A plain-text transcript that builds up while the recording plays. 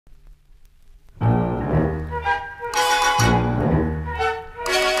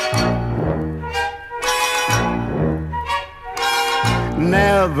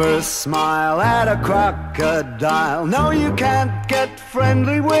Never smile at a crocodile. No, you can't get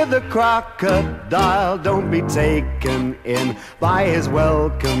friendly with a crocodile. Don't be taken in by his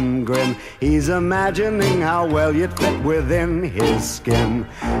welcome grin. He's imagining how well you'd fit within his skin.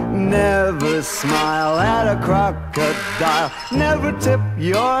 Never smile at a crocodile. Never tip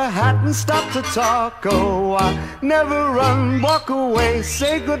your hat and stop to talk a while. Never run, walk away,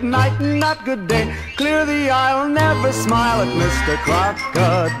 say good night and not good day. Clear the aisle, never smile at Mr.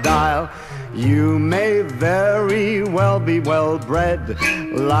 Crocodile. You may very well be well bred,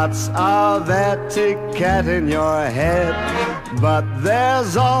 lots of etiquette in your head, but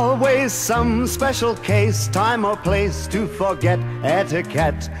there's always some special case, time or place to forget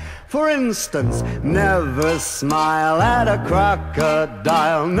etiquette. For instance, never smile at a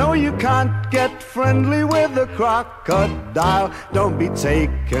crocodile. No, you can't get friendly with a crocodile. Don't be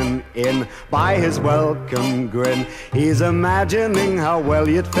taken in by his welcome grin. He's imagining how well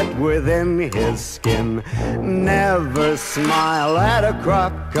you'd fit within his skin. Never smile at a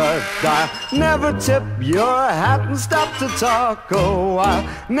crocodile. Never tip your hat and stop to talk a while.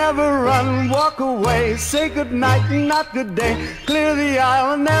 Never run, walk away, say good night and not good day. Clear the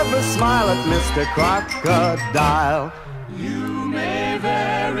aisle, never smile at Mr. Crocodile. You may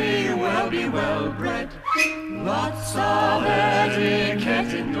very well be well bred, lots of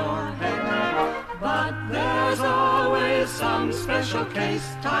etiquette in your head, but there's always some special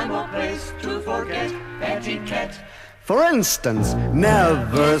case, time or place to forget etiquette. For instance,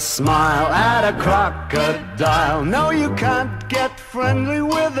 never smile at a crocodile. No, you can't get friendly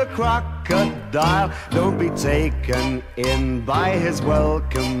with a crocodile. Don't be taken in by his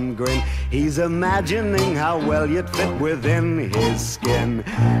welcome grin. He's imagining how well you'd fit within his skin.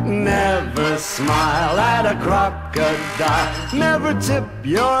 Never smile at a crocodile. Never tip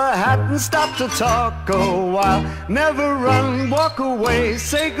your hat and stop to talk a while. Never run, walk away,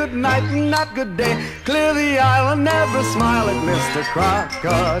 say good night and not good day. Clear the aisle and never smile at Mr.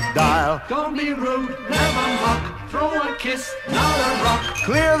 Crocodile. Don't be rude, never mock, throw a kiss, not a rock.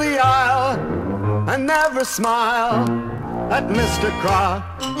 Clear the aisle and never smile at Mr.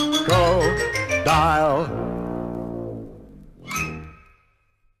 Crocodile.